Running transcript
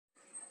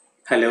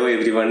Hello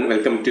everyone,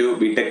 welcome to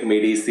BTech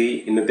MEDC.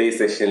 ഇന്നത്തെ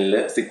സെഷനിൽ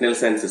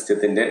signals and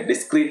സിസ്റ്റത്തിന്റെ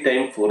discrete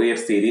time Fourier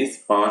series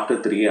part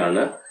 3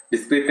 ആണ്.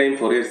 Discrete time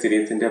Fourier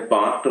സീരീസിന്റെ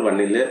part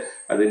 1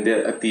 അതിന്റെ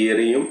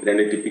തിയറിയും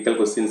രണ്ട് ടിപ്പിക്കൽ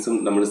ക്വസ്റ്റ്യൻസും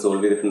നമ്മൾ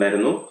സോൾവ്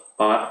ചെയ്തിട്ടുണ്ടായിരുന്നു.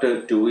 പാർട്ട്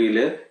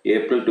 2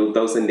 ഏപ്രിൽ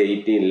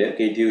 2018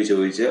 KTU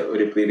ചോദിച്ച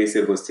ഒരു പ്രീവിയസ്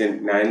ഇയർ ക്വസ്റ്റ്യൻ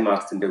 9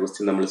 മാർക്സിന്റെ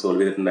ക്വസ്റ്റ്യൻ നമ്മൾ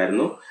സോൾവ്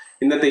ചെയ്തിട്ടുണ്ടായിരുന്നു.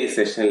 ഇന്നത്തെ ഈ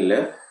സെഷനിൽ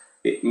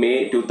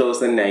മെയ്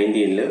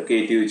 2019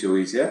 KTU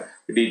ചോദിച്ച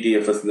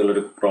DTFS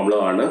എന്നുള്ളൊരു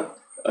പ്രോബ്ലം ആണ്.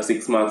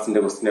 6 മാർക്സിന്റെ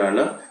ക്വസ്റ്റ്യൻ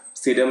ആണ്.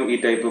 സ്ഥിരം ഈ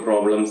type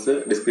problems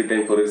discrete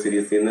time Fourier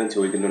സീരീസിൽ നിന്ന്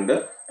ചോദിക്കുന്നുണ്ട്.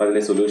 അപ്പോൾ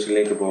അതിന്റെ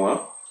സൊല്യൂഷനിലേക്ക് പോവാം.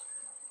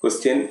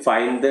 Question: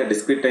 find the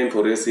discrete time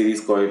Fourier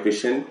series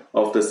coefficient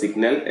of the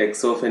signal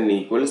x of n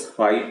equals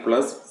 5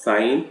 plus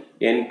sin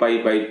n pi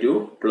by 2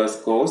 plus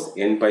cos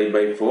n pi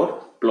by 4.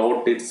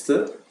 Plot its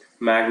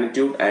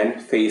magnitude and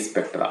phase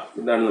spectra.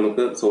 ഇതാണ്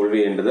നമുക്ക് solve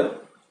ചെയ്യേണ്ടത്.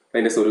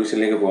 അതിന്റെ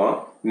സൊല്യൂഷനിലേക്ക് പോവാം.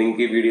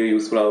 നിങ്ങൾക്ക് ഈ video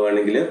useful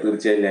ആവുകയാണെങ്കിൽ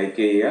തീർച്ചയായും like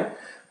ചെയ്യുക,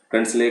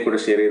 ഫ്രണ്ട്സിലേക്ക് കൂടെ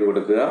ഷെയർ ചെയ്ത്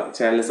കൊടുക്കുക.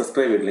 ചാനൽ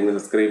സബ്സ്ക്രൈബ് ചെയ്തില്ലെങ്കിൽ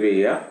സബ്സ്ക്രൈബ്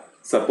ചെയ്യുക,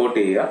 സപ്പോർട്ട്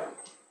ചെയ്യുക.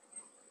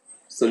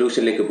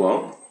 സൊല്യൂഷനിലേക്ക്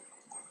പോവാം.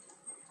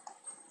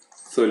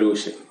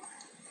 സൊല്യൂഷൻ: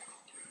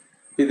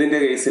 ഇതിന്റെ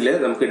കേസിൽ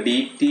നമുക്ക്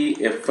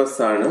DTFS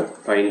ആണ്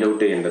ഫൈൻഡ്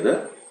ഔട്ട് ചെയ്യേണ്ടത്.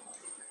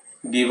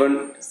 Given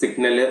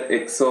signal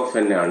x of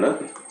n ആണ്.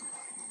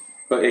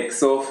 അപ്പോൾ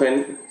x of n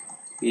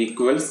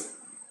equals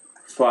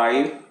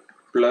 5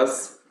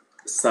 plus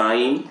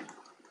sine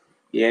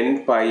n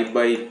pi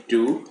by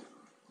 2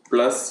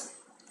 plus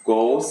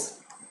cos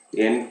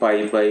n pi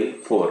by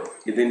 4.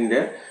 ഇതിന്റെ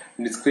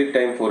discrete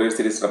time Fourier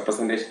series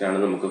representation ആണ്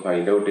നമുക്ക്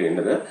ഫൈൻഡ് ഔട്ട്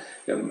ചെയ്യേണ്ടത്.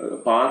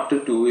 പാർട്ട്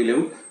 2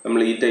 നമ്മൾ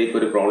ഈ ടൈപ്പ്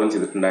ഒരു പ്രോബ്ലം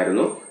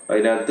ചെയ്തിട്ടുണ്ടായിരുന്നു.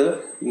 അതിനകത്ത്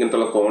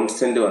ഇങ്ങനത്തുള്ള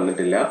കോൺസ്റ്റന്റ്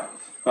വന്നിട്ടില്ല.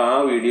 അപ്പോൾ ആ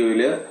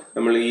വീഡിയോയിൽ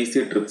നമ്മൾ ഈസി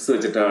ട്രിക്സ്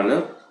വെച്ചിട്ടാണ്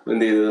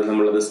എന്ത് ചെയ്തത്,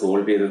 നമ്മളത്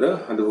സോൾവ് ചെയ്തത്.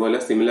 അതുപോലെ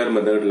സിമിലർ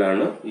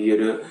മെത്തേഡിലാണ് ഈ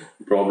ഒരു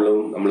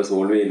പ്രോബ്ലവും നമ്മൾ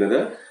സോൾവ് ചെയ്യുന്നത്.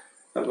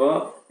 അപ്പോൾ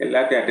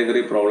എല്ലാ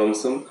കാറ്റഗറി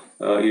പ്രോബ്ലംസും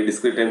ഈ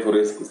ഡിസ്ക്രീറ്റ് ടൈം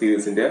ഫോറിയർ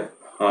സീരീസിന്റെ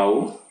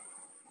ആവും.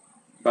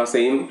 അപ്പോൾ ആ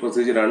സെയിം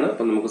പ്രൊസീജിയറാണ്.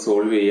 അപ്പം നമുക്ക്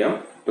സോൾവ് ചെയ്യാം.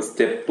 ഇപ്പോൾ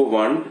സ്റ്റെപ്പ്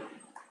 1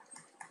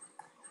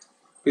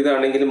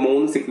 ഇതാണെങ്കിൽ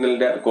 3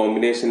 സിഗ്നലിന്റെ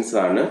കോമ്പിനേഷൻസ്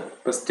ആണ്.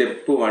 ഇപ്പൊ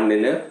സ്റ്റെപ്പ്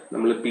 1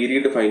 നമ്മൾ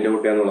പീരീഡ് ഫൈൻഡ്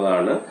ഔട്ട്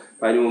ചെയ്യാന്നുള്ളതാണ്.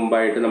 അതിന്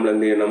മുമ്പായിട്ട് നമ്മൾ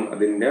എന്ത് ചെയ്യണം,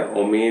 അതിന്റെ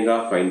ഒമേഗ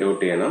ഫൈൻഡ്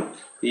ഔട്ട് ചെയ്യണം.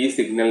 ഈ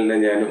സിഗ്നലിന്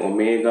ഞാൻ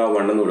ഒമേഗ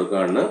 1 എന്ന്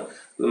കൊടുക്കുകയാണ്.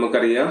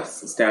 നമുക്കറിയാം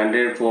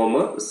standard form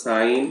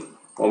sine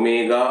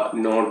omega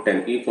naught n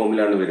ഈ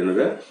ഫോമിലാണ്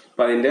വരുന്നത്.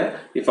 അപ്പൊ അതിന്റെ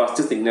ഈ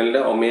ഫസ്റ്റ്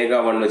സിഗ്നലിന്റെ ഒമേഗ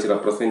 1 വെച്ച്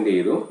റെപ്രസെന്റ്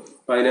ചെയ്തു.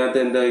 അപ്പൊ അതിനകത്ത്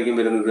എന്തായിരിക്കും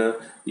വരുന്നത്,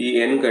 ഈ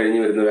n കഴിഞ്ഞ്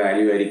വരുന്ന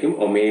വാല്യൂ ആയിരിക്കും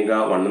ഒമേഗ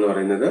 1 എന്ന്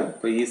പറയുന്നത്.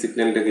 അപ്പൊ ഈ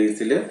സിഗ്നലിന്റെ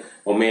കേസിൽ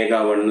ഒമേഗ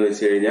 1 എന്ന്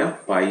വെച്ച് കഴിഞ്ഞാൽ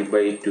പൈ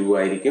ബൈ 2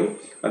 ആയിരിക്കും.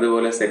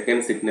 അതുപോലെ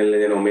സെക്കൻഡ് സിഗ്നലിന്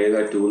ഞാൻ ഒമേഗ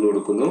 2 എന്ന്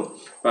കൊടുക്കുന്നു.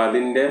 അപ്പൊ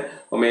അതിന്റെ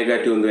ഒമേഗ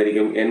 2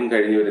 എന്തായിരിക്കും, n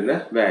കഴിഞ്ഞ് വരുന്ന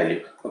വാല്യൂ.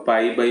 അപ്പൊ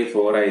പൈ ബൈ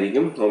 4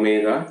 ആയിരിക്കും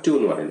ഒമേഗ 2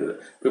 എന്ന് പറയുന്നത്.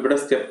 അപ്പൊ ഇവിടെ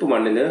സ്റ്റെപ്പ്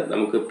 1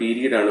 നമുക്ക്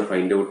പീരീഡ് ആണ്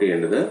ഫൈൻഡ് ഔട്ട്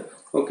ചെയ്യേണ്ടത്.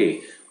 ഓക്കെ,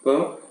 അപ്പോൾ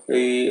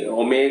ഈ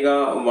ഒമേഗ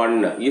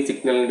 1 ഈ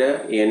സിഗ്നലിന്റെ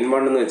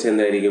n1 എന്ന് വെച്ചാൽ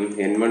എന്തായിരിക്കും,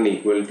 n1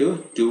 equal to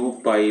 2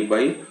 pi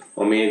by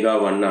omega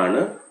 1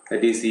 ആണ്.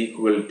 That is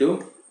equal to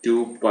 2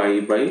 pi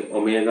by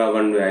omega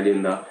 1 value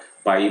എന്താ,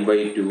 പൈ ബൈ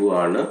 2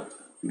 ആണ്.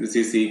 ദിസ്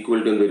ഈസ്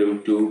ഈക്വൽ ടു എന്ത് വരും,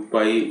 2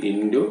 പൈ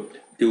ഇൻറ്റു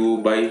 2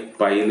 ബൈ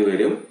പൈ എന്ന്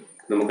വരും.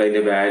 നമുക്ക്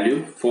അതിന്റെ വാല്യൂ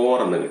 4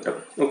 എന്ന് കിട്ടും.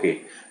 ഓക്കെ,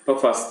 അപ്പൊ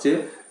ഫസ്റ്റ്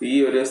ഈ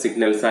ഒരു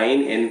signal sign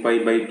n pi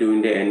by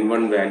 2ന്റെ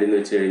n1 value എന്ന്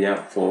വെച്ച് കഴിഞ്ഞാൽ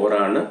 4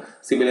 ആണ്.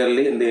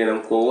 സിമിലർലി എന്ത് ചെയ്യണം,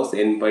 കോസ്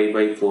n പൈ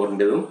ബൈ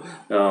 4ൻ്റെതും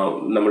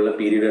നമ്മൾ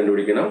പീരീഡ്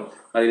കണ്ടുപിടിക്കണം.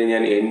 അതിന്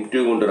ഞാൻ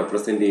n2 കൊണ്ട്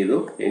റെപ്രസെന്റ് ചെയ്തു.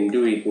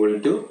 n2 equal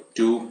to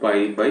 2 pi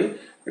by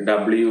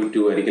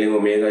w2 ആയിരിക്കും, അല്ലെങ്കിൽ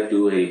ഒമേഗ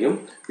 2 ആയിരിക്കും.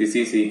 This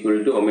is equal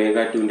to omega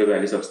 2ന്റെ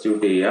value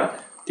substitute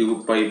ചെയ്യുക. 2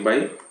 പൈ ബൈ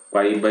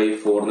പൈ ബൈ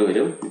 4 എന്ന്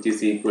വരും, which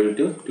is equal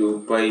to 2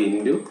 pi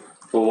into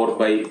 4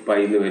 by pi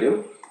എന്ന് വരും,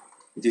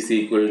 വിച്ച് ഈസ്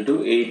ഈക്വൽ ടു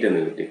 8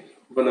 എന്ന് കിട്ടി.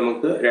 അപ്പൊ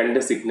നമുക്ക് രണ്ട്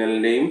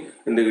സിഗ്നലിന്റെയും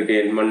എന്ത് കിട്ടി,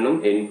 n1ഉം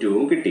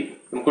n2ഉം കിട്ടി.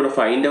 നമുക്കിവിടെ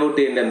ഫൈൻഡ് ഔട്ട്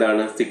ചെയ്യേണ്ടത്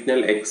എന്താണ്,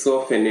 സിഗ്നൽ x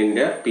of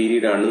n-ന്റെ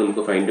പീരീഡ് ആണ്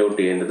നമുക്ക് ഫൈൻഡ് ഔട്ട്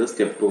ചെയ്യേണ്ടത്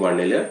സ്റ്റെപ്പ്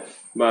 1.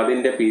 അപ്പൊ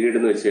അതിന്റെ പീരീഡ്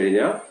എന്ന് വെച്ച്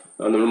കഴിഞ്ഞാൽ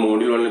നമ്മൾ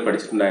മോഡ്യൂൾ 1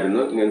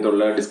 പഠിച്ചിട്ടുണ്ടായിരുന്നു. ഇങ്ങനത്തെ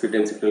ഉള്ള ഡിസ്ക്രീറ്റ്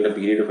ടൈം സിഗ്നലിന്റെ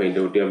പീരീഡ് ഫൈൻഡ്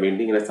ഔട്ട് ചെയ്യാൻ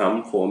വേണ്ടി ഇങ്ങനെ സം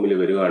ഫോമിൽ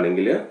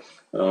വരികയാണെങ്കിൽ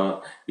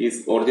ഈ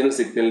ഒറിജിനൽ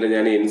സിഗ്നലിന്റെ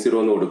ഞാൻ n0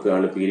 എന്ന്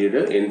കൊടുക്കുകയാണ്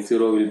period.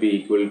 n0 will be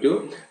equal to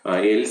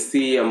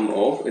LCM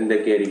of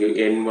എന്തൊക്കെയായിരിക്കും,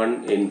 n1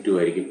 n2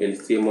 ആയിരിക്കും.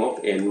 LCM ഓഫ്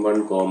n1,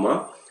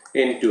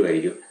 n2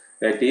 ആയിരിക്കും.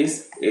 That is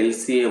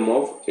LCM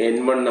of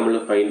n1 നമ്മൾ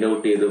ഫൈൻഡ്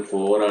ഔട്ട് ചെയ്ത്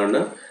 4 ആണ്.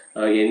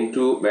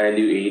 n2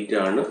 വാല്യൂ 8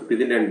 ആണ്.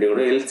 ഇതിന്റെ രണ്ടും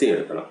കൂടെ LCM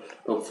എടുക്കണം.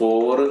 അപ്പോൾ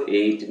 4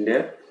 8ന്റെ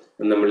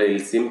നമ്മൾ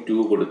LCM 2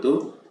 കൊടുത്തു,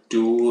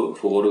 2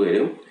 4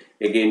 വരും.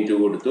 അഗെയിൻ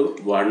 2 കൊടുത്തു,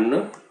 1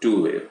 2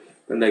 വരും.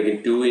 എന്തായിരിക്കും,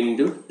 2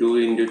 into 2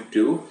 into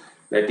 2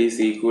 that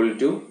is equal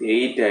to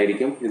 8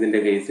 ആയിരിക്കും ഇതിന്റെ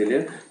കേസിൽ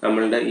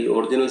നമ്മളുടെ ഈ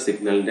ഒറിജിനൽ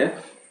സിഗ്നലിന്റെ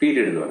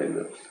പീരീഡ് എന്ന്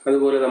പറയുന്നത്.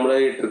 അതുപോലെ നമ്മൾ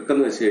ഈ ട്രിക്ക്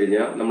എന്ന് വെച്ച്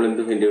കഴിഞ്ഞാൽ നമ്മൾ എന്ത്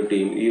ഫൈൻഡ് ഔട്ട്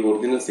ചെയ്യും, ഈ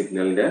ഒറിജിനൽ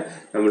സിഗ്നലിന്റെ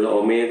നമ്മൾ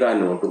ഒമേഗ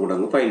നോട്ട് കൂടെ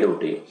അങ്ങ് ഫൈൻഡ്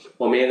ഔട്ട് ചെയ്യും.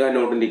 ഒമേഗ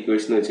നോട്ടിന്റെ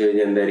ഇക്വേഷൻ എന്ന് വെച്ച്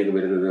കഴിഞ്ഞാൽ എന്തായിരിക്കും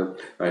വരുന്നത്,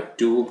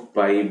 2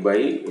 പൈ ബൈ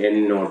n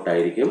നോട്ട്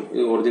ആയിരിക്കും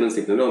ഈ ഒറിജിനൽ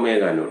സിഗ്നലിന്റെ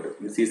omega naught.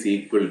 This is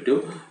equal to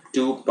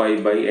 2 pi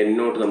by n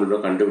naught നമ്മളിവിടെ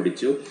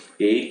കണ്ടുപിടിച്ചു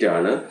 8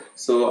 ആണ്.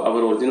 സോ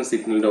അവർ ഒറിജിനൽ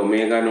സിഗ്നലിന്റെ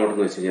ഒമേഗ നോട്ട്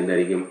എന്ന് വെച്ച് കഴിഞ്ഞാൽ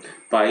എന്തായിരിക്കും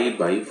പൈ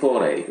ബൈ 4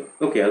 ആയിരിക്കും.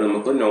 ഓക്കെ, അത്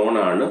നമുക്ക് നോൺ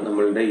ആണ്.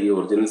 നമ്മളുടെ ഈ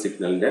ഒറിജിനൽ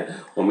സിഗ്നലിന്റെ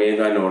ഒമേഗ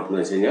നോട്ട് എന്ന്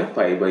വെച്ച് കഴിഞ്ഞാൽ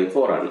പൈ ബൈ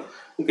 4 ആണ്.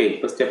 ഓക്കെ,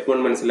 ഇപ്പൊ സ്റ്റെപ്പ്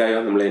 1 മനസ്സിലായോ?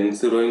 നമ്മൾ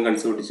n0യും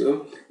കണ്ടുപിടിച്ചു,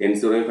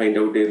 n0യും ഫൈൻഡ്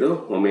ഔട്ട് ചെയ്തു,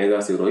 ഒമേഗ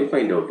 0യും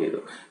ഫൈൻഡ് ഔട്ട്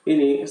ചെയ്തു.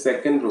 ഇനി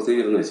സെക്കൻഡ്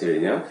പ്രൊസീജിയർ എന്ന് വെച്ച്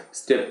കഴിഞ്ഞാൽ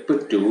സ്റ്റെപ്പ്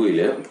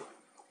 2ല്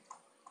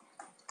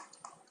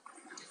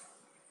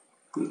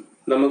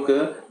നമുക്ക്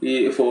ഈ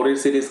ഫോറിയർ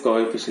സീരീസ്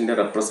കോഎഫിഷ്യന്റ്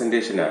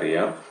റെപ്രസെന്റേഷൻ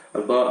അറിയാം.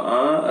 അപ്പോൾ ആ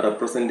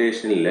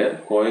റെപ്രസെന്റേഷനിൽ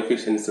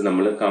കോഎഫിഷ്യൻസ്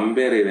നമ്മൾ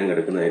കമ്പയർ ചെയ്ത്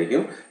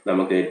എടുക്കുന്നതായിരിക്കും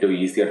നമുക്ക് ഏറ്റവും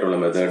ഈസി ആയിട്ടുള്ള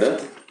മെത്തേഡ്.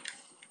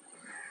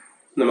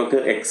 നമുക്ക്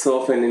എക്സ്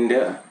ഓഫ്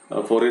എന്നിന്റെ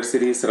ഫോറിയർ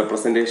സീരീസ്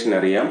റെപ്രസെന്റേഷൻ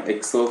അറിയാം.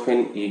 എക്സ് ഓഫ്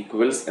എൻ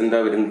ഈക്വൽസ്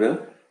എന്താ വരുന്നത്?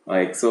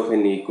 X of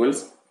N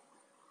equals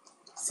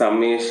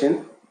summation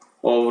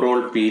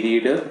overall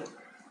period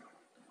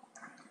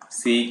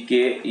C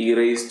K E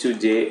raise to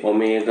J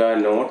omega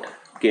naught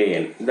K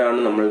N. ഇതാണ്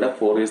നമ്മളുടെ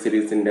ഫോറിയർ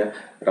സീരീസിന്റെ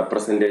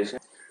റെപ്രസെന്റേഷൻ.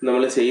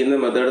 നമ്മൾ ചെയ്യുന്ന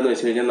മെത്തേഡ് എന്ന്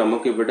വെച്ച് കഴിഞ്ഞാൽ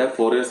നമുക്ക് ഇവിടെ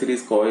ഫോറിയർ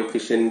സീരീസ്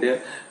കോഎഫിഷ്യന്റ്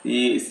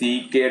ഈ സി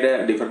കെയുടെ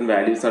ഡിഫറെന്റ്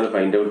വാല്യൂസ് ആണ്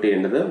ഫൈൻഡ് ഔട്ട്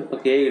ചെയ്യേണ്ടത്. ഇപ്പൊ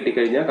കെ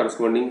കിട്ടിക്കഴിഞ്ഞാൽ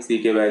കറസ്പോണ്ടിങ് സി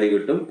കെ വാല്യൂ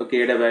കിട്ടും. ഇപ്പൊ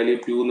കെയുടെ വാല്യൂ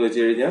 2 എന്ന്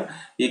വെച്ച് കഴിഞ്ഞാൽ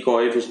ഈ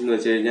കോഎഫിഷ്യന്റ് എന്ന്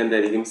വെച്ച് കഴിഞ്ഞാൽ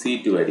എന്തായിരിക്കും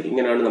C2 ആയിരിക്കും.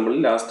 ഇങ്ങനെയാണ് നമ്മൾ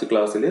ലാസ്റ്റ്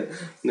ക്ലാസ്സിൽ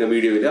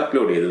വീഡിയോയിൽ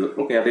അപ്ലോഡ് ചെയ്തത്.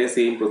 ഓക്കെ, അതേ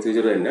സെയിം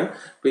പ്രൊസീജിയർ തന്നെ.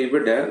 അപ്പൊ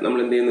ഇവിടെ നമ്മൾ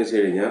എന്ത് ചെയ്യുന്ന വെച്ച്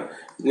കഴിഞ്ഞാൽ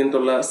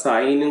ഇങ്ങനത്തുള്ള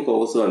സൈനും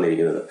കോസും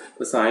വന്നിരിക്കുന്നത്.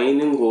 അപ്പൊ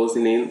സൈനും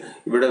കോസിനെയും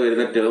ഇവിടെ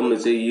വരുന്ന ടേം എന്ന്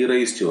വെച്ചാൽ ഇ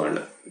റൈസ് ടു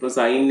ആണ്. ഇപ്പൊ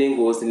സൈനിനെയും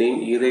കോസിനെയും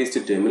ഇ റൈസ്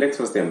ടു ടേമിൽ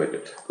എക്സ്പ്രസ് ചെയ്യാൻ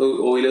പറ്റും. അപ്പോൾ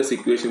ഓയിലേഴ്സ്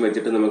ഇക്വേഷൻ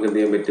വെച്ചിട്ട് നമുക്ക് എന്ത്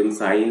ചെയ്യാൻ പറ്റും?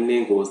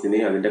 സൈനിനെയും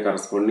കോസിനെയും അതിന്റെ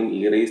കറസ്പോണ്ടിങ്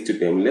ഇ റൈസ് ടു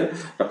ടേമിൽ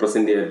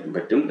റെപ്രസെന്റ് ചെയ്യാൻ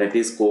പറ്റും. ദാറ്റ്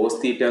ഈസ് കോസ്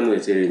തീറ്റ എന്ന്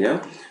വെച്ച് കഴിഞ്ഞാൽ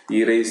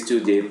E raise to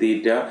J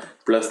theta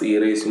plus E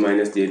raise to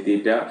minus J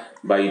theta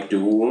by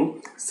 2ഉം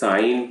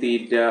sine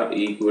theta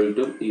equal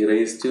to E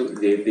raise to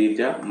J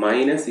theta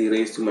minus E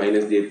raise to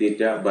minus J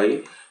theta by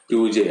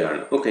 2j ആണ്.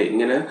 Okay,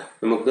 ഇങ്ങനെ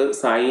നമുക്ക്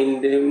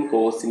സൈനിന്റെയും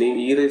കോസിനെയും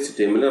E raise to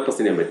ടേമിൽ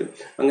represent ചെയ്യാൻ പറ്റും.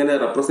 അങ്ങനെ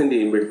represent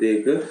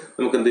ചെയ്യുമ്പോഴത്തേക്ക്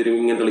നമുക്ക് എന്തെങ്കിലും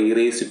ഇങ്ങനത്തുള്ള ഇ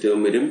റൈസ് ടു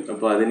ടേം വരും.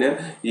 അപ്പോൾ അതിന്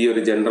ഈ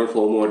ഒരു ജനറൽ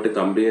ഫോമുമായിട്ട്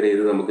കമ്പയർ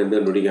ചെയ്ത് നമുക്ക് എന്ത്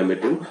കണ്ടുപിടിക്കാൻ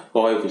പറ്റും?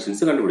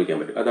 കോഎഫിഷ്യൻസ് കണ്ടുപിടിക്കാൻ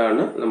പറ്റും.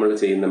 അതാണ് നമ്മൾ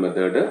ചെയ്യുന്ന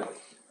മെത്തേഡ്.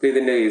 അപ്പൊ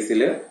ഇതിന്റെ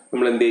കേസിൽ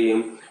നമ്മൾ എന്ത്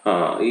ചെയ്യും?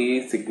 ഈ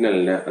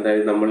സിഗ്നലിന്,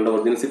 അതായത് നമ്മളുടെ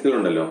ഒറിജിനൽ സിഗ്നൽ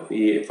ഉണ്ടല്ലോ,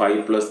 ഈ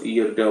 5+ ഈ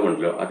ഒരു ടേം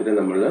ഉണ്ടല്ലോ, അതിനെ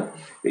നമ്മൾ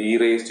ഇ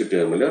റൈസ് ടു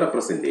ടേമിൽ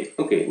റെപ്രസെന്റ് ചെയ്യും.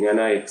 ഓക്കെ, ഞാൻ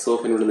ആ എക്സ്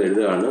ഓഫ് എൻ ഇവിടെ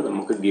എഴുതുകയാണ്.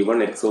 നമുക്ക് ഗിവൺ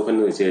എക്സ് ഓഫ്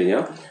എന്ന് വെച്ച്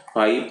കഴിഞ്ഞാൽ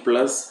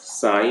 5+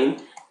 sign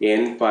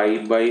n pi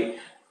by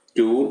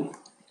 2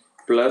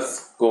 plus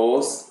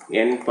cos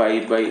n pi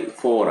by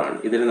 4 ആണ്.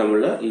 ഇതിന്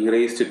നമ്മൾ ഇ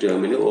റൈസ് ടു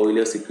ടേമിൽ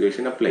ഓയിലേഴ്സ്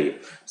ഇക്വേഷൻ അപ്ലൈ ചെയ്യും.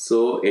 So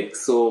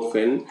X of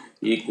N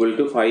equal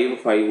to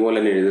 5 പോലെ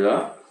തന്നെ എഴുതുക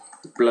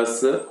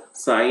plus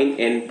sine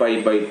n pi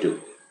by 2.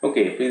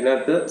 Okay, അപ്പൊ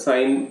ഇതിനകത്ത്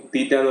സൈൻ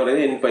തീറ്റ എന്ന്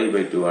പറയുന്നത് n പൈ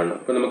ബൈ 2 ആണ്.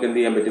 അപ്പൊ നമുക്ക് എന്ത്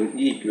ചെയ്യാൻ പറ്റും?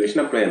 ഈ ഇക്വേഷൻ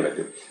അപ്ലൈ ചെയ്യാൻ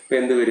പറ്റും. അപ്പൊ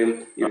എന്ത് വരും?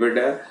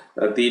 ഇവിടെ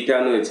തീറ്റ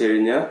എന്ന് വെച്ച്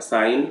കഴിഞ്ഞാൽ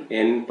സൈൻ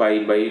n പൈ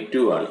ബൈ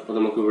 2 ആണ്. അപ്പൊ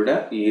നമുക്ക് ഇവിടെ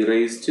E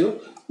raise to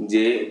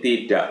J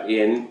theta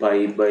n pi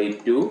by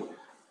 2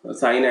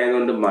 sign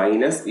ആയതുകൊണ്ട്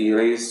minus E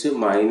raise to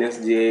minus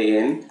J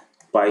n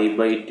pi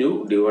by 2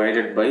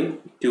 divided by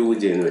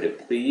 2j എന്ന് വരും.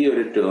 അപ്പൊ ഈ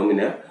ഒരു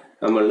ടേമിന്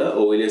നമ്മൾ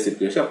ഓയിലേഴ്സ്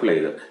ഇക്വേഷൻ അപ്ലൈ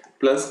ചെയ്ത്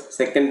പ്ലസ്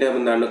സെക്കൻഡ് ടേം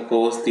എന്താണ്?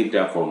 കോസ് തീറ്റ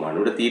ഫോം ആണ്.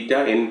 ഇവിടെ തീറ്റ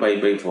n പൈ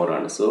ബൈ 4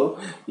 ആണ്. So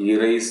E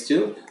raise to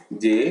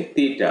J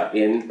theta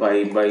n pi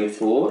by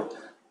 4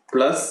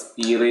 plus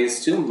E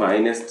raise to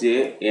minus J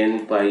n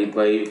pi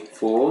by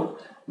 4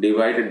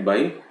 divided by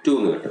 2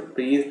 എന്ന് കിട്ടും.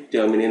 അപ്പൊ ഈ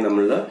ടേമിനെ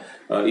നമ്മൾ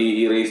ഈ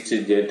ഇ റൈസ് ടു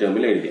ജെ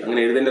ടേമിൽ എഴുതി. അങ്ങനെ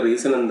എഴുതേണ്ട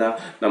റീസൺ എന്താ?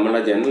 നമ്മളെ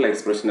general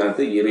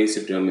എക്സ്പ്രഷനകത്ത് E raise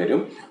to term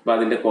വരും. അപ്പൊ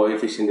അതിന്റെ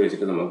കോഎഫിഷ്യന്റ്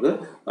വെച്ചിട്ട് നമുക്ക്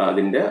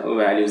അതിന്റെ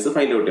വാല്യൂസ്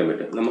ഫൈൻഡ് ഔട്ട് ചെയ്യാൻ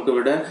പറ്റും.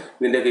 നമുക്കിവിടെ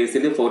ഇതിന്റെ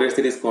കേസിൽ Fourier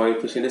series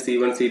coefficient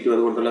C1 C2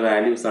 അതുകൊണ്ടുള്ള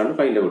വാല്യൂസ് ആണ്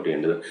ഫൈൻഡ് ഔട്ട്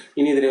ചെയ്യേണ്ടത്.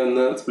 ഇനി ഇതിനെ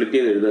ഒന്ന് സ്പ്ലിറ്റ്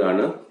ചെയ്ത്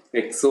എഴുതുകയാണ്.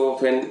 എക്സ്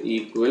ഓഫ് എൻ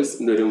ഈക്വൽസ്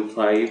ഇതൊരു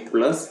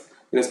 5+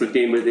 ഇതിനെ സ്പ്ലിറ്റ്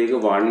ചെയ്യുമ്പോഴത്തേക്ക്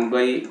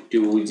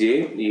 1/2j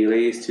E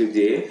raise to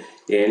J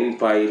n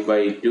pi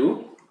by 2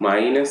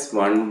 minus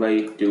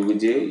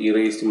 1/2j e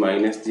raised to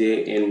minus j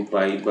n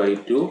pi by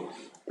 2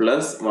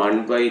 plus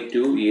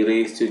 1/2 e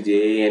raised to j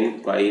n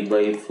pi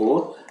by 4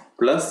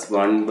 plus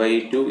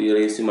 1/2 e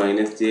raised to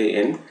minus j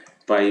n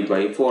pi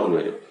by 4 എന്ന്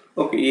വരും.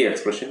 Okay, ഈ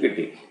expression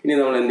കിട്ടി. ഇനി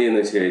നമ്മൾ എന്ത്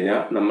ചെയ്യുന്ന വെച്ച്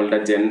കഴിഞ്ഞാൽ നമ്മളുടെ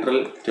ജനറൽ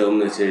ടേം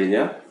എന്ന് വെച്ച്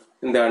കഴിഞ്ഞാൽ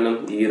എന്താണ്?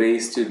 E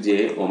raise to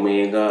J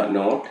omega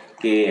naught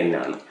K N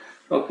ആണ്.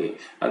 ഓക്കെ,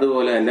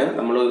 അതുപോലെ തന്നെ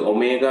നമ്മൾ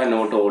ഒമേഗ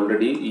നോട്ട്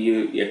ഓൾറെഡി ഈ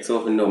എക്സ്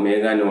ഓഫിന്റെ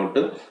ഒമേഗ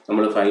നോട്ട്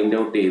നമ്മൾ ഫൈൻഡ്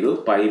ഔട്ട് ചെയ്തു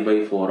പൈ ബൈ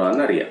 4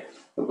 ആണെന്ന് അറിയാം.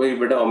 അപ്പോൾ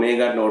ഇവിടെ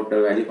ഒമേഗ നോട്ട്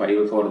വാല്യൂ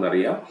 5/4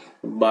 എന്നറിയാം.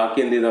 ബാക്കി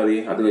എന്ത് ചെയ്താൽ മതി?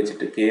 അത്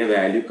വെച്ചിട്ട് കെ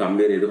വാല്യൂ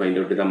കമ്പയർ ചെയ്ത് ഫൈൻഡ്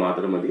ഔട്ട് ചെയ്താൽ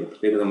മാത്രം മതി.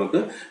 അപ്പോഴത്തേക്ക് നമുക്ക്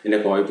ഇതിന്റെ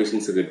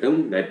കോഎഫിഷ്യൻസ് കിട്ടും.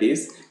 That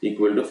is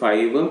equal to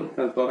 5.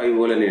 അപ്പോൾ 5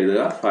 പോലെ തന്നെ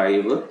എഴുതുക.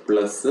 5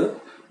 പ്ലസ്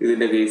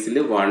ഇതിന്റെ കേസിൽ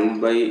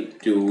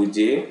 1/2j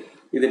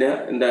ഇതിന്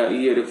എന്താ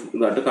ഈ ഒരു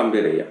ഇതായിട്ട്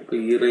കമ്പയർ ചെയ്യാം. അപ്പോൾ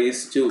ഇ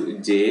റൈസ് ടു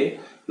ജെ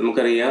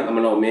നമുക്കറിയാം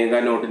നമ്മുടെ ഒമേഗ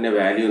നോട്ടിന്റെ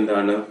വാല്യൂ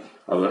എന്താണ്?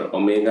 അവർ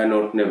ഒമേഗ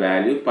നോട്ടിന്റെ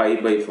വാല്യൂ പൈ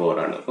ബൈ 4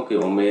 ആണ്. Okay,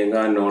 omega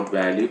naught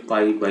value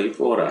pi by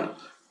 4 ആണ്.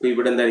 അപ്പൊ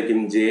ഇവിടെ എന്തായിരിക്കും?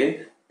 ജെ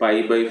പൈ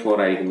ബൈ 4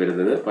 ആയിരിക്കും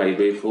വരുന്നത്. Pi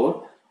by 4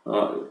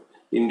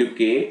 into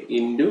K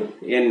into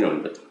N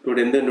ഉണ്ട്.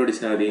 ഇവിടെ എന്ത്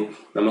കണ്ടുപിടിച്ചാൽ മതി?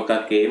 നമുക്ക് ആ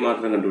കെ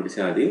മാത്രം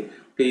കണ്ടുപിടിച്ചാൽ മതി.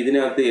 അപ്പോൾ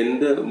ഇതിനകത്ത്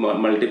എന്ത്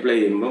മൾട്ടിപ്ലൈ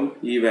ചെയ്യുമ്പം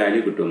ഈ വാല്യൂ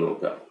കിട്ടുമെന്ന്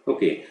നോക്കാം.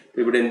 ഓക്കെ,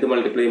 അപ്പോൾ ഇവിടെ എന്ത്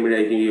മൾട്ടിപ്ലൈ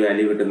ചെയ്യുമ്പോഴായിരിക്കും ഈ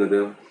വാല്യൂ കിട്ടുന്നത്?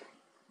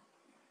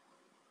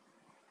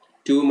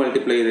 2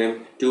 മൾട്ടിപ്ലൈ ചെയ്തേ.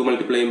 2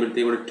 മൾട്ടിപ്ലൈ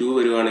ചെയ്യുമ്പോഴത്തേക്ക് ഇവിടെ 2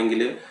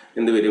 വരുവാണെങ്കിൽ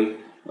എന്ത് വരും?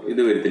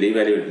 ഇത് വരത്തില്ല, ഈ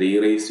വാല്യൂ വരത്തില്ല.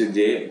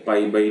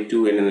 e⁻j⁴/2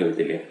 എന്ന്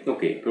വരത്തില്ലേ?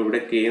 ഓക്കെ, ഇപ്പോൾ ഇവിടെ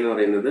k എന്ന്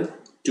പറയുന്നത്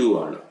 2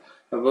 ആണ്.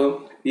 അപ്പോൾ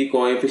ഈ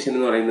കോഎഫിഷ്യൻ്റ്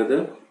എന്ന് പറയുന്നത്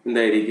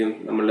എന്തായിരിക്കും?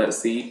 നമ്മളുടെ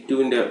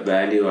C2ൻ്റെ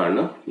വാല്യൂ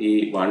ആണ് ഈ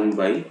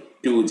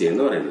 1/2j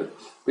എന്ന് പറയുന്നത്.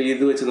 അപ്പോൾ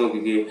ഇത് വെച്ച്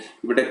നോക്കിക്കേ,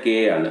 ഇവിടെ k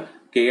ആണ്,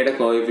 kയുടെ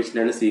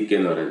കോഎഫിഷ്യൻ്റ് ആണ് CK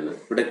എന്ന് പറയുന്നത്.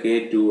 ഇവിടെ k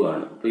 2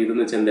 ആണ്. അപ്പോൾ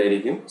ഇതെന്ന് വെച്ചാൽ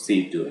എന്തായിരിക്കും?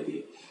 C2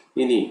 ആയിരിക്കും.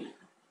 ഇനി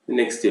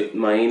next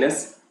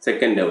minus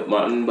second term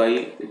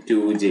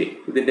 1/2j.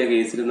 ഇതിൻ്റെ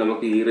കേസിൽ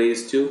നമുക്ക് e⁻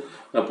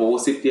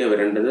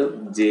 വരേണ്ടത്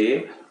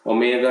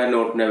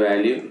j⍵0ന്റെ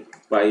വാല്യൂ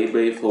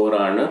π/4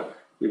 ആണ്.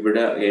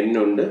 ഇവിടെ n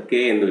ഉണ്ട്, k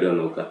എന്ന്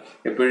വരുമെന്ന് നോക്കാം.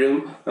 എപ്പോഴും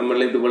നമ്മൾ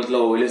ഇതുപോലത്തെ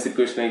ഓയിലസ്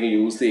ഇക്വേഷനൊക്കെ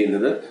യൂസ്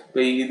ചെയ്യുന്നത്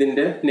ഇപ്പോൾ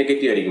ഇതിൻ്റെ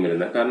നെഗറ്റീവ് ആയിരിക്കും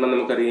വരുന്നത്. കാരണം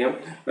നമുക്കറിയാം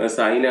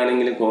സൈൻ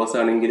ആണെങ്കിലും കോസ്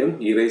ആണെങ്കിലും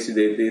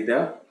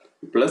e⁻j⁵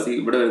 പ്ലസ്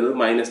ഇവിടെ വരുന്നത്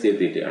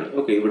 -j⁵ ആണ്.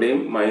 ഓക്കെ, ഇവിടെയും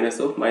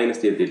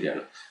 -j⁵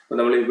 ആണ്. അപ്പോൾ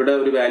നമ്മൾ ഇവിടെ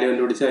ഒരു വാല്യൂ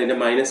കണ്ടുപിടിച്ചാൽ അതിൻ്റെ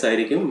മൈനസ്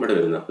ആയിരിക്കും ഇവിടെ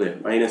വരുന്നത്. അപ്പോൾ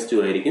 -2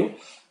 ആയിരിക്കും.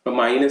 അപ്പോൾ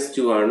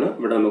 -2 ആണ്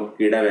ഇവിടെ നമുക്ക്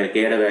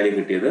കെയുടെ വാല്യൂ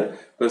കിട്ടിയത്.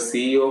 അപ്പോൾ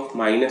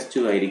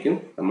C(-2) ആയിരിക്കും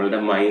നമ്മളുടെ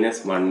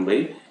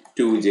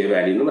 -1/2j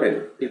വാല്യൂ എന്ന്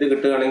പറയുന്നത്. ഇത്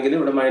കിട്ടുകയാണെങ്കിൽ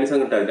ഇവിടെ മൈനസ്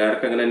കിട്ടാതെ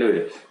ഡയറക്റ്റ് അങ്ങനെ തന്നെ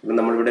വരും. അപ്പം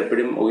നമ്മളിവിടെ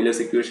എപ്പോഴും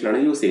ഓയിലസ് ഇക്വേഷൻ ആണ്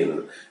യൂസ്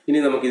ചെയ്യുന്നത്. ഇനി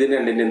നമുക്ക് ഇതിന്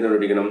രണ്ടിൻ്റെ എന്ത്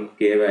കണ്ടുപിടിക്കണം?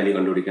 കെ വാല്യൂ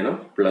കണ്ടുപിടിക്കണം.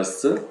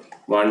 പ്ലസ്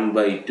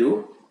 1/2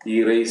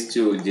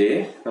 e⁻j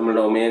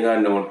നമ്മളുടെ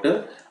ω0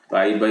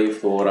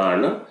 π/4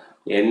 ആണ്,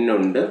 n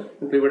ഉണ്ട്.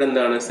 അപ്പോൾ ഇവിടെ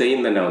എന്താണ്? സെയിം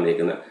തന്നെ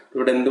വന്നിരിക്കുന്നത്.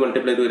 ഇവിടെ എന്ത്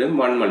മൾട്ടിപ്ലൈ ചെയ്ത് വരും?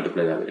 1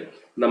 മൾട്ടിപ്ലൈ ചെയ്താൽ വരും.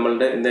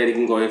 നമ്മളുടെ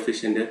എന്തായിരിക്കും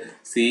കോഎഫിഷ്യൻറ്റ്?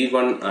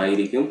 C1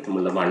 ആയിരിക്കും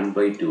നമ്മളുടെ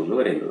 1/2 എന്ന്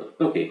പറയുന്നത്.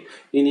 ഓക്കെ,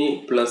 ഇനി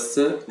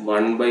പ്ലസ്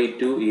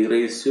 1/2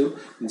 e⁻,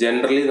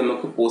 ജനറലി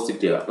നമുക്ക്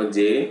പോസിറ്റീവ്. അപ്പോൾ j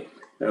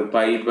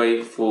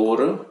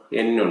π/4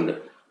 n ഉണ്ട്.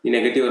 ഈ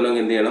നെഗറ്റീവ്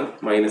വരണമെങ്കിൽ എന്ത് ചെയ്യണം?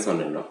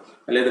 -1 ഉണ്ടോ?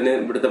 അല്ലെങ്കിൽ തന്നെ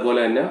ഇവിടുത്തെ പോലെ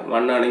തന്നെ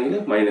 1 ആണെങ്കിൽ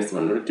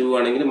 -1, 2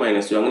 ആണെങ്കിൽ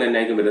 -2, അങ്ങനെ തന്നെ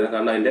ആയിരിക്കും വരുന്നത്.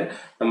 കാരണം അതിൻ്റെ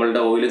നമ്മളുടെ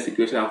ഓയിലസ്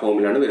ഇക്വേഷൻ ആ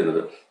ഫോമിലാണ്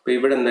വരുന്നത്. അപ്പോൾ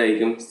ഇവിടെ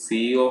എന്തായിരിക്കും?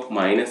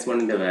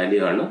 C(-1)ന്റെ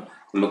വാല്യൂ ആണ്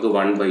നമുക്ക്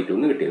 1/2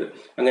 എന്ന് കിട്ടിയത്.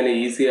 അങ്ങനെ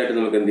ഈസി ആയിട്ട്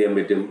നമുക്ക് എന്ത് ചെയ്യാൻ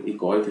പറ്റും? ഈ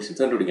കോഎഫിഷ്യൻസ്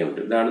കണ്ടുപിടിക്കാൻ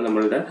പറ്റും. ഇതാണ്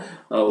നമ്മളുടെ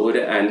ഒരു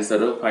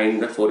answer, find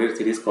the Fourier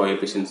series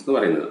coefficients എന്ന്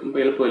പറയുന്നത്. അപ്പോൾ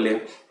എളുപ്പമല്ലേ?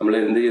 നമ്മൾ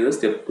എന്ത് ചെയ്ത്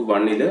സ്റ്റെപ്പ്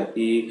 1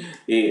 ഈ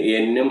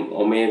എന്നും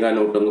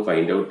ω0 ഒന്ന്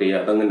ഫൈൻഡ് ഔട്ട്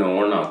ചെയ്യുക, അതങ്ങ്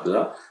നോൺ ആക്കുക.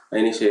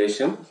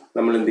 അതിനുശേഷം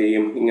നമ്മൾ എന്ത്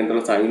ചെയ്യും?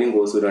 ഇങ്ങനത്തെ സൈനും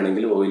കോസ്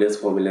വരുവാണെങ്കിൽ ഓയിലേഴ്സ്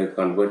ഫോമിലേക്ക്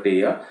കൺവേർട്ട്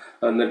ചെയ്യുക.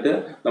 എന്നിട്ട്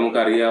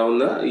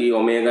നമുക്കറിയാവുന്ന ഈ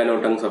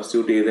ω0 അങ്ങ്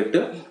സബ്സ്റ്റിറ്റ്യൂട്ട് ചെയ്തിട്ട്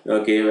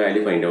കെ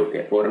വാല്യൂ ഫൈൻഡ് ഔട്ട്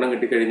ചെയ്യുക. ഒരെണ്ണം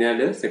കിട്ടിക്കഴിഞ്ഞാൽ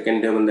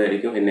സെക്കൻഡ് ടേം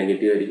എന്തായിരിക്കും?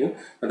 നെഗറ്റീവ് ആയിരിക്കും.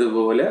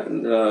 അതുപോലെ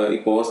ഈ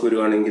കോസ്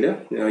വരുവാണെങ്കിൽ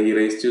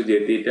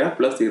e⁻j⁵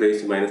 പ്ലസ്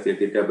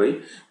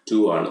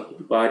e⁻j⁵/2 ആണ്.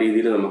 അപ്പോൾ ആ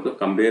രീതിയിൽ നമുക്ക്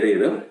കമ്പയർ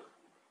ചെയ്ത്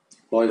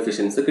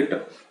കോഎഫിഷ്യൻസ്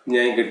കിട്ടും.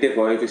 ഞാൻ കിട്ടിയ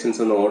കോഎഫിഷ്യൻസ്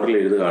ഒന്ന് ഓർഡറിൽ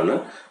എഴുതുകയാണ്.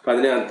 അപ്പം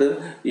അതിനകത്ത്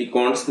ഈ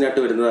കോൺസ്റ്റന്റ്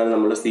ആയിട്ട് വരുന്നതാണ്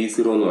നമ്മൾ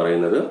C0 എന്ന്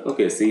പറയുന്നത്.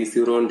 ഓക്കെ,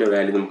 C0ന്റെ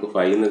വാല്യൂ നമുക്ക്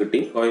 5 എന്ന് കിട്ടി.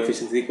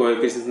 ഈ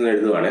കോഎഫിഷ്യൻസ്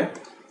എഴുതുവാണ്.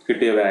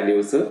 കിട്ടിയ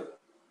values: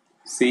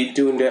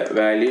 C2ന്റെ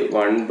value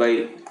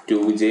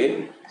 1/2j,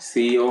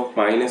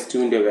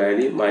 C(-2)ന്റെ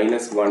value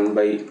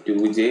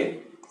 -1/2j,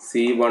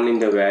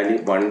 C1ന്റെ value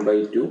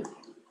 1/2,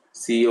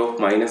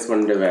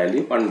 C(-1)ന്റെ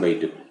value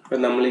 1/2.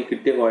 അപ്പം നമ്മൾ ഈ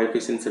കിട്ടിയ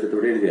കോഎഫിഷ്യൻസ്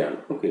എടുത്തിവിടെ എഴുതുകയാണ്.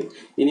 ഓക്കെ,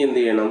 ഇനി എന്ത്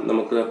ചെയ്യണം?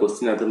 നമുക്ക് ആ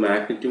ക്വസ്റ്റിനകത്ത്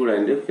മാഗ്നിറ്റ്യൂഡ്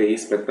ആൻഡ്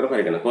ഫേസ് സ്പെക്ട്രം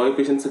വരയ്ക്കണം.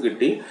 കോഎഫിഷ്യൻസ്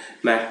കിട്ടി,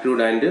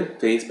 മാഗ്നിറ്റ്യൂഡ് ആൻഡ്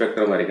ഫേസ്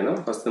സ്പെക്ട്രം വരയ്ക്കണം.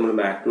 ഫസ്റ്റ് നമ്മൾ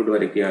മാഗ്നിറ്റ്യൂഡ്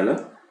വരയ്ക്കുകയാണ്.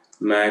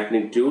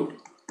 മാഗ്നിറ്റ്യൂഡ്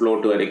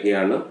പ്ലോട്ട്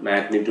വരയ്ക്കുകയാണ്.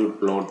 Magnitude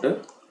plot.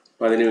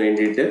 അപ്പം അതിന്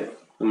വേണ്ടിയിട്ട്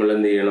നമ്മൾ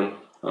എന്ത് ചെയ്യണം?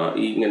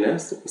 ഈ ഇങ്ങനെ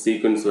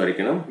സീക്വൻസ്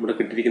വരയ്ക്കണം. ഇവിടെ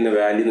കിട്ടിയിരിക്കുന്ന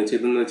വാല്യൂ എന്ന് വെച്ചാൽ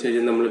ഇതെന്ന് വെച്ച്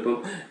കഴിഞ്ഞാൽ നമ്മളിപ്പം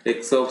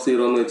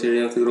x(0) എന്ന് വെച്ച്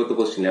കഴിഞ്ഞാൽ 0th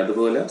പൊസിഷൻ,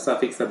 അതുപോലെ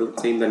സഫിക്സ് അത്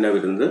സെയിം തന്നെ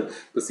വരുന്നത്.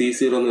 ഇപ്പോൾ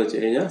C0 എന്ന് വെച്ച്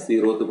കഴിഞ്ഞാൽ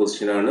 0th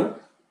പൊസിഷനാണ്.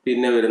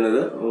 പിന്നെ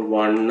വരുന്നത്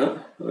 1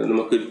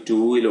 നമുക്ക്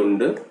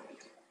 2-ലുണ്ട്,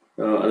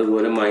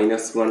 അതുപോലെ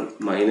 -1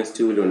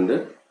 -2-ലുണ്ട്.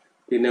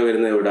 പിന്നെ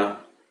വരുന്നത് എവിടെ?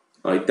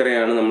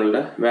 ഇത്രയാണ്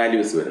നമ്മളുടെ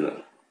വാല്യൂസ് വരുന്നത്.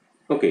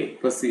 ഓക്കെ,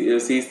 ഇപ്പോൾ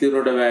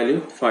C0യുടെ വാല്യൂ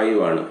 5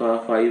 ആണ്. അപ്പോൾ ആ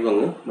 5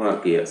 അങ്ങ്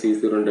മാർക്ക് ചെയ്യുക.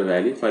 C0ന്റെ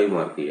വാല്യൂ 5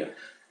 മാർക്ക്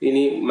ചെയ്യുക.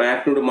 ഇനി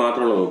മാഗ്നിറ്റ്യൂഡ്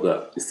മാത്രമുള്ള നോക്കുക.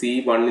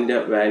 C1ന്റെ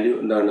വാല്യൂ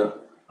എന്താണ്?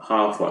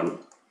 1/2 ആണ്.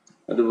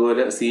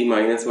 അതുപോലെ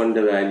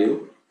C-1ന്റെ വാല്യൂ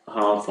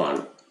 1/2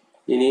 ആണ്.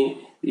 ഇനി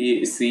ഈ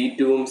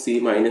C2ഉം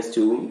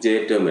C-2ഉം j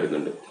ടേം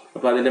വരുന്നുണ്ട്.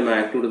 അപ്പോൾ അതിൻ്റെ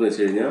മാഗ്നിറ്റ്യൂഡ് എന്ന്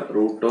വെച്ച് കഴിഞ്ഞാൽ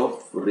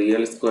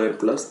 √(റിയൽ)²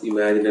 പ്ലസ്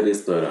ഇമാജിനറി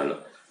സ്ക്വയർ ആണ്.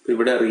 അപ്പോൾ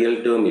ഇവിടെ റിയൽ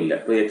ടേം ഇല്ല.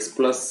 ഇപ്പോൾ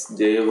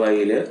x+jy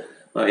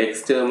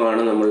എക്സ് ടേം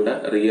ആണ് നമ്മളുടെ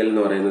റിയൽ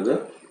എന്ന് പറയുന്നത്,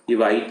 ഈ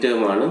y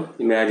ടേം ആണ്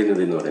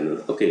ഇമാജിനറി എന്ന്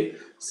പറയുന്നത്. ഓക്കെ,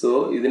 സോ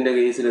ഇതിൻ്റെ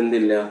കേസിൽ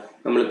എന്തില്ല?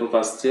 നമ്മളിപ്പോൾ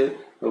ഫസ്റ്റ്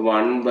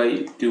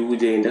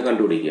 1/2j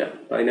കണ്ടുപിടിക്കുക.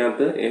 അപ്പം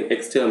അതിനകത്ത്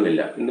എക്സ് ടേം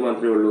ഇല്ല, എന്ത്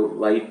മാത്രമേ ഉള്ളൂ?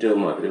 y ടേം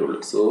മാത്രമേ ഉള്ളൂ.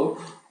 സോ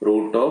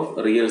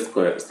 √(റിയൽ)²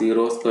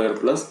 0²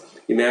 പ്ലസ്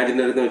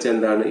ഇമാജിനറി എന്ന് വെച്ചാൽ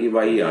എന്താണ്? ഈ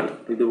y ആണ്.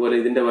 ഇതുപോലെ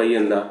ഇതിൻ്റെ y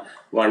എന്താ?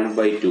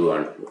 1/2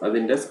 ആണ്.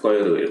 അതിൻ്റെ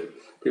സ്ക്വയർ വരും.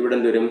 ഇവിടെ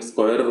എന്ത് വരും?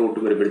 സ്ക്വയർ റൂട്ട്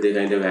വരുമ്പോഴത്തേക്ക്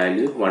അതിൻ്റെ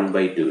വാല്യൂ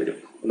 1/2 വരും.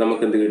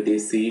 നമുക്ക് എന്ത് കിട്ടി?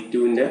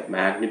 C2ന്റെ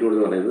മാഗ്നിറ്റ്യൂഡ്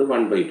എന്ന് പറയുന്നത്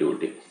 1/2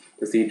 കിട്ടി.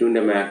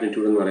 C2ന്റെ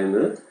മാഗ്നിറ്റ്യൂഡ് എന്ന്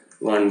പറയുന്നത്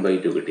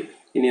 1/2 കിട്ടി.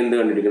 ഇനി എന്ത്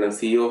കണ്ടുപിടിക്കണം?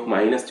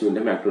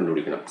 C(-2)ന്റെ മാഗ്നിറ്റ്യൂഡ്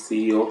കണ്ടുപിടിക്കണം.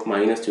 C(-2)ന്റെ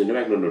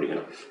മാഗ്നിറ്റ്യൂഡ്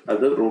കണ്ടുപിടിക്കണം.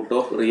 അത്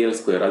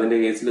 √(റിയൽ)². അതിൻ്റെ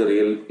കേസിൽ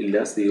റിയൽ ഇല്ല,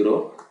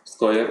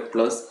 0²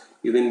 പ്ലസ്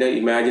ഇതിൻ്റെ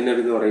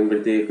ഇമാജിനറി എന്ന്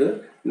പറയുമ്പോഴത്തേക്ക്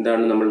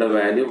എന്താണ് നമ്മളുടെ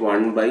വാല്യൂ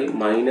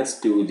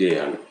 1/-2j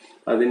ആണ്.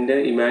 അതിൻ്റെ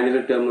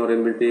ഇമാജിനറി ടേം എന്ന്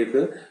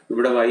പറയുമ്പോഴത്തേക്ക്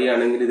ഇവിടെ y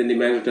ആണെങ്കിൽ ഇതിൻ്റെ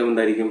ഇമാജിനറി ടേം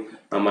എന്തായിരിക്കും?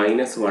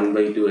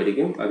 -1/2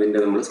 ആയിരിക്കും. അതിൻ്റെ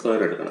നമ്മൾ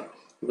സ്ക്വയർ എടുക്കണം.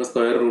 ഇപ്പോൾ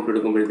സ്ക്വയർ റൂട്ട്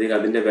എടുക്കുമ്പോഴത്തേക്ക്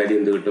അതിൻ്റെ വാല്യൂ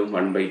എന്ത് കിട്ടും?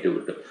 1/2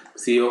 കിട്ടും.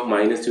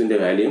 C(-2)ൻ്റെ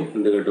വാല്യൂ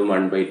എന്ത് കിട്ടും?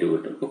 1/2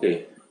 കിട്ടും. ഓക്കെ,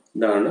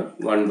 ഇതാണ്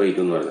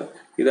 1/2 എന്ന് പറയുന്നത്.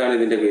 ഇതാണ്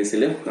ഇതിൻ്റെ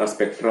കേസിൽ ആ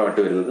സ്പെക്ട്രം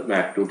ആയിട്ട് വരുന്നത്,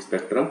 മാഗ്നിറ്റ്യൂഡ്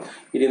സ്പെക്ട്രം.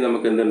 ഇനി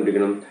നമുക്ക് എന്ത്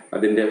കണ്ടുപിടിക്കണം?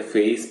 അതിൻ്റെ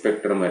ഫേസ്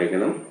സ്പെക്ട്രം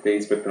വരയ്ക്കണം.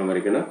 ഫേസ് സ്പെക്ട്രം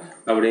വരയ്ക്കണം.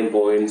 അവിടെയും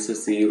പോയിന്റ്സ്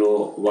 0,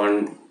 1,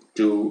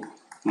 2,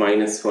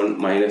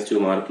 -1, -2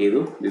 മാർക്ക്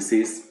ചെയ്തു. This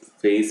is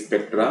face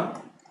Spectra.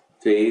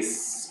 Face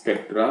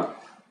Spectra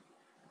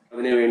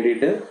അതിന്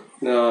വേണ്ടിയിട്ട്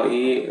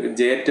ഈ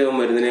ജെ ടേം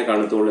വരുന്നതിനെ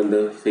കാണത്തുള്ളൂ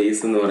എന്ത്?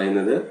 ഫേസ് എന്ന്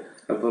പറയുന്നത്.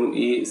 അപ്പം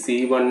ഈ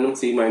C1ഉം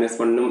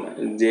C-1ഉം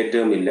ജെ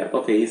ടേം ഇല്ല,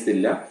 അപ്പോൾ ഫേസ്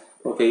ഇല്ല.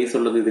 അപ്പോൾ ഫേസ്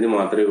ഉള്ളത് ഇതിന്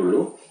മാത്രമേ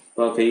ഉള്ളൂ.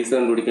 അപ്പോൾ ഫേസ്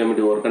കണ്ടുപിടിക്കാൻ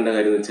വേണ്ടി ഓർക്കേണ്ട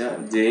കാര്യം എന്ന് വെച്ചാൽ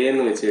ജെ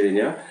എന്ന് വെച്ച്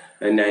കഴിഞ്ഞാൽ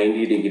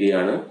 90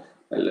 ഡിഗ്രിയാണ്,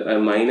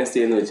 -j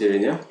എന്ന് വെച്ച്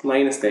കഴിഞ്ഞാൽ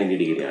 -90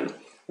 ഡിഗ്രിയാണ്.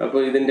 അപ്പോൾ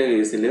ഇതിൻ്റെ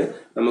കേസിൽ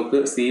നമുക്ക്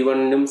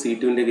C1നും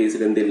C2ൻ്റെ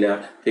കേസിൽ എന്തില്ല?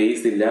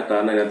 ഫേസ് ഇല്ല.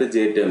 കാരണം അതിനകത്ത്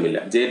ജെ ടേം ഇല്ല.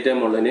 ജെ ടേം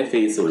ഉള്ളതിനെ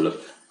ഫേസ് ഉള്ളു.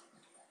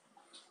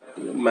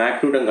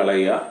 മാഗ്നിറ്റ്യൂഡും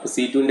കളയുക.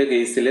 C2ൻ്റെ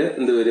കേസിൽ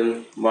എന്ത് വരും?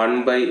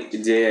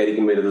 1/j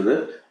ആയിരിക്കും വരുന്നത്.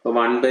 അപ്പോൾ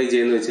 1/j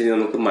എന്ന് വെച്ച് കഴിഞ്ഞാൽ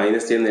നമുക്ക്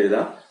 -j എന്ന്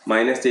എഴുതാം.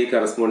 -j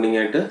കറസ്പോണ്ടിങ്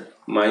ആയിട്ട്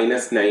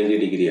 -90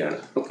 ഡിഗ്രിയാണ്.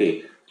 ഓക്കെ,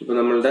 ഇപ്പോൾ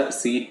നമ്മളുടെ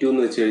C2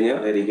 എന്ന് വെച്ച് കഴിഞ്ഞാൽ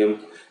ആയിരിക്കും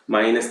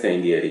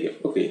 -90 ആയിരിക്കും.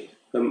 ഓക്കെ,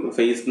 ഇപ്പം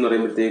ഫേസ് എന്ന്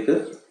പറയുമ്പോഴത്തേക്ക്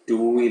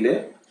 2ൽ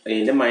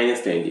അതിൻ്റെ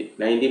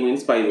 -90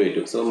 മീൻസ്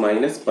π/2. സോ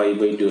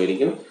 -π/2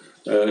 ആയിരിക്കും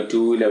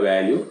 2ലെ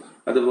വാല്യൂ.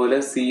 അതുപോലെ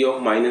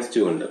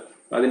C(-2) ഉണ്ട്.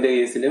 അതിൻ്റെ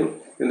കേസിലും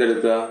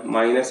എന്തെടുക്കുക?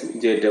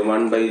 -j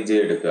 1/j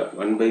എടുക്കുക.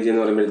 1/j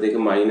എന്ന് പറയുമ്പോഴത്തേക്ക്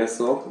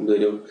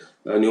എന്തൊരു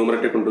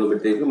ന്യൂമറേറ്റർ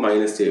കൊണ്ടുപോകുമ്പോഴത്തേക്ക്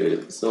 -j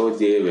വരും. സോ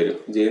j വരും.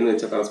 j എന്ന്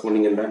വെച്ചാൽ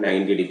കറസ്പോണ്ടിങ് എന്താ?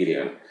 90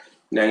 ഡിഗ്രിയാണ്.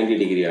 90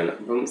 ഡിഗ്രിയാണ്.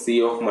 അപ്പം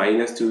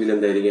C(-2)ൽ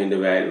എന്തായിരിക്കും അതിൻ്റെ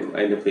വാല്യൂ?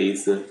 അതിൻ്റെ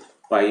ഫേസ്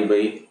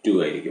π/2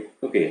 ആയിരിക്കും.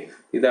 ഓക്കെ,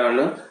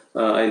 ഇതാണ്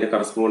അതിൻ്റെ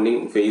corresponding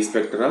face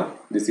Spectra.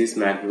 This is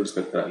magnitude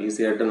Spectra.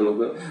 Easy ആയിട്ട്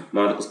നമുക്ക്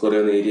മാർക്ക് സ്കോർ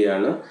ചെയ്യുന്ന ഏരിയ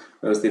ആണ്.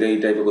 സ്ഥിരം ഈ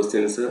ടൈപ്പ്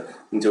ക്വസ്റ്റ്യൻസ്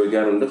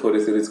ചോദിക്കാറുണ്ട്.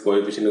 ഫോറിയർ സീരീസ്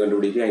കോഎഫിഷ്യന്റ്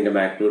കണ്ടുപിടിക്കുക, അതിൻ്റെ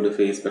magnitude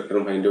phase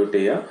spectrum find out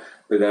ചെയ്യുക.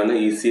 ഇതാണ്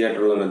ഈസി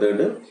ആയിട്ടുള്ള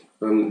മെത്തേഡ്.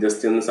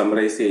 ജസ്റ്റ് ഒന്ന്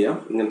സമ്മറൈസ് ചെയ്യാം.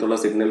 ഇങ്ങനത്തുള്ള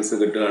സിഗ്നൽസ്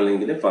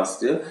കിട്ടുകയാണെങ്കിൽ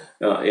ഫസ്റ്റ്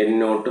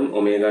N0ഉം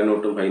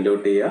ω0ഉം ഫൈൻഡ്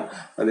ഔട്ട് ചെയ്യുക.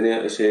 അതിന്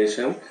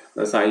ശേഷം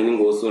സൈനും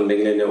കോസും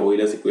ഉണ്ടെങ്കിൽ അതിനെ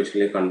ഓയിലേഴ്സ്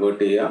ഇക്വേഷനിലേക്ക്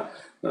കൺവേർട്ട് ചെയ്യുക.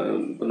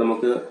 ഇപ്പം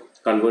നമുക്ക്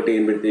കൺവേർട്ട്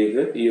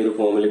ചെയ്യുമ്പോഴത്തേക്ക് ഈ ഒരു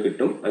ഫോമിൽ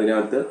കിട്ടും.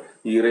 അതിനകത്ത്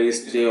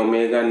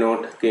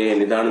e⁻⁴kn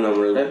ഇതാണ്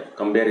നമ്മളുടെ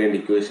കമ്പയർ ചെയ്യേണ്ട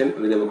ഇക്വേഷൻ.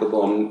 അതിൽ നമുക്കിപ്പോൾ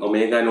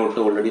ω0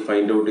 ഓൾറെഡി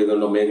ഫൈൻഡ് ഔട്ട്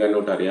ചെയ്തുകൊണ്ട്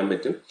ω0 അറിയാൻ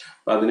പറ്റും.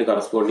 അപ്പോൾ അതിന്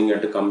കറസ്പോണ്ടിങ്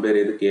ആയിട്ട് കമ്പയർ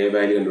ചെയ്ത് k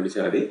വാല്യൂ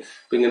കണ്ടുപിടിച്ചാൽ മതി.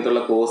 ഇപ്പോൾ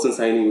ഇങ്ങനത്തുള്ള കോസും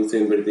സൈനും യൂസ്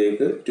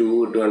ചെയ്യുമ്പോഴത്തേക്ക് 2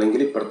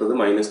 കിട്ടുകയാണെങ്കിൽ ഇപ്പുറത്തത്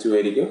 -2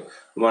 ആയിരിക്കും.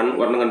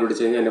 1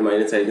 കണ്ടുപിടിച്ച് കഴിഞ്ഞാൽ അതിൻ്റെ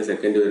മൈനസ് ആയിരിക്കും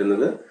സെക്കൻഡ്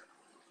വരുന്നത്.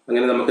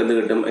 അങ്ങനെ നമുക്ക് എന്ത്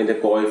കിട്ടും? അതിൻ്റെ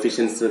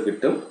കോഎഫിഷ്യൻസ്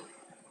കിട്ടും.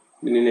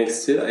 പിന്നെ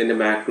നെക്സ്റ്റ് അതിൻ്റെ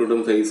മാഗ്നിറ്റ്യൂഡും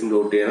ഫേസും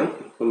പ്ലോട്ട് ചെയ്യണം.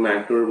 അപ്പം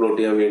മാഗ്നിറ്റ്യൂഡ് പ്ലോട്ട്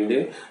ചെയ്യാൻ വേണ്ടി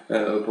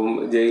ഇപ്പം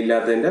j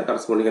ഇല്ലാത്തതിൻ്റെ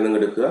കറസ്പോണ്ടിങ്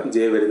എന്തെങ്കിലും എടുക്കുക.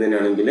 j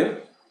വരുന്നതിനാണെങ്കിൽ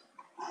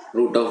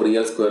 √of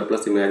real square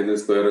plus imaginary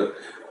square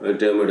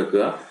term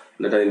എടുക്കുക.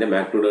 എന്നിട്ട് അതിൻ്റെ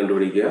മാഗ്നിറ്റ്യൂഡ്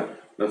കണ്ടുപിടിക്കുക.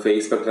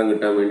 ഫേസ് സ്പെക്ട്രം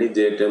കിട്ടാൻ വേണ്ടി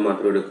j ടേം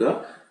മാത്രം എടുക്കുക.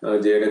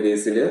 ജെയുടെ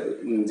കേസിൽ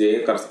j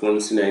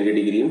കറസ്പോണ്ട്സ് 90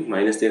 ഡിഗ്രിയും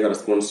 -j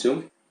കറസ്പോണ്ട്സ് ടു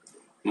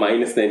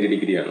 -90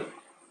 ഡിഗ്രിയാണ്.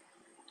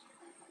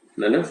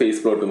 എന്നാണ് ഫേസ്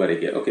പ്ലോട്ട്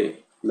വരയ്ക്കുക. ഓക്കെ,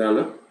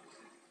 ഇതാണ്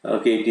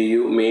KTU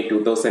മെയ്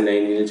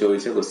 2019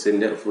 ചോദിച്ച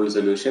ക്വസ്റ്റ്യൻ്റെ ഫുൾ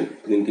സൊല്യൂഷൻ.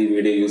 നിങ്ങൾക്ക് ഈ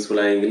വീഡിയോ യൂസ്ഫുൾ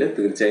ആയെങ്കിൽ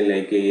തീർച്ചയായും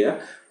ലൈക്ക് ചെയ്യുക,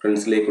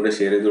 ഫ്രണ്ട്സിലേക്ക് കൂടെ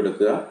ഷെയർ ചെയ്ത്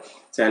കൊടുക്കുക.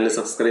 ചാനൽ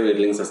സബ്സ്ക്രൈബ്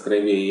ചെയ്തില്ലെങ്കിൽ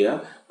സബ്സ്ക്രൈബ് ചെയ്യുക.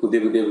 പുതിയ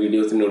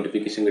വീഡിയോസിന്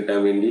നോട്ടിഫിക്കേഷൻ കിട്ടാൻ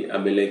വേണ്ടി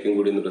ആ ബെല്ലൈക്കൻ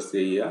കൂടി ഒന്ന് പ്രസ്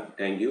ചെയ്യുക.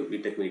 Thank you.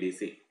 BTech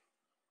MEDC.